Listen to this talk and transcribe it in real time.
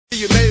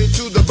you made it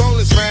to the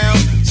bonus round.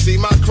 See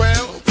my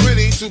crown?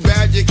 Pretty, too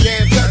bad you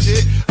can't touch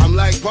it. I'm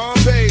like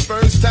Pompeii,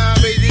 first time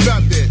made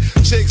erupted.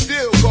 Chicks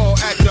still call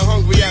acting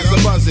hungry as a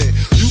buzzard.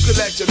 You can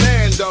let your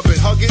man dub it,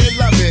 hug it and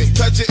love it,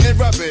 touch it and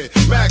rub it.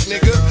 Mack,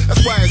 nigga, that's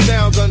why it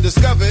sounds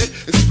undiscovered.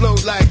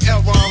 Explode like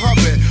L. Ron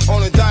Hubbard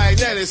on a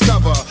Dianetics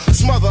cover.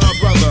 Smother a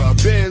brother,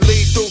 been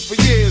lethal for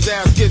years,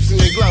 ass Gibson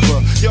and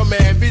Glover. Your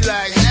man be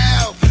like,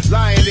 hell,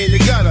 lying in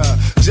the gutter,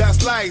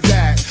 just like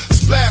that.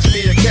 Splash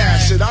me a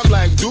cash shit, I'm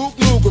like Duke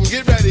Nukem,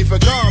 get ready for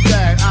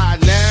combat. I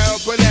now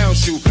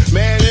pronounce you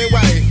man and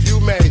wife. You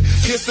may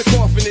kiss the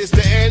coffin, it's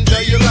the end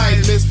of your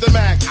life, Mr.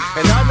 Mack.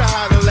 And I know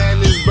how to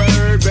land this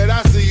bird, but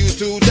I see you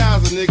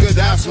 2000, nigga,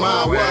 that's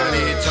my word.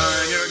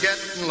 Anytime you're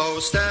getting low,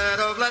 instead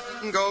of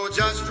letting go,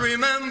 just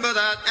remember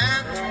that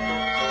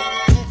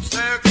ant. Oops,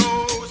 there goes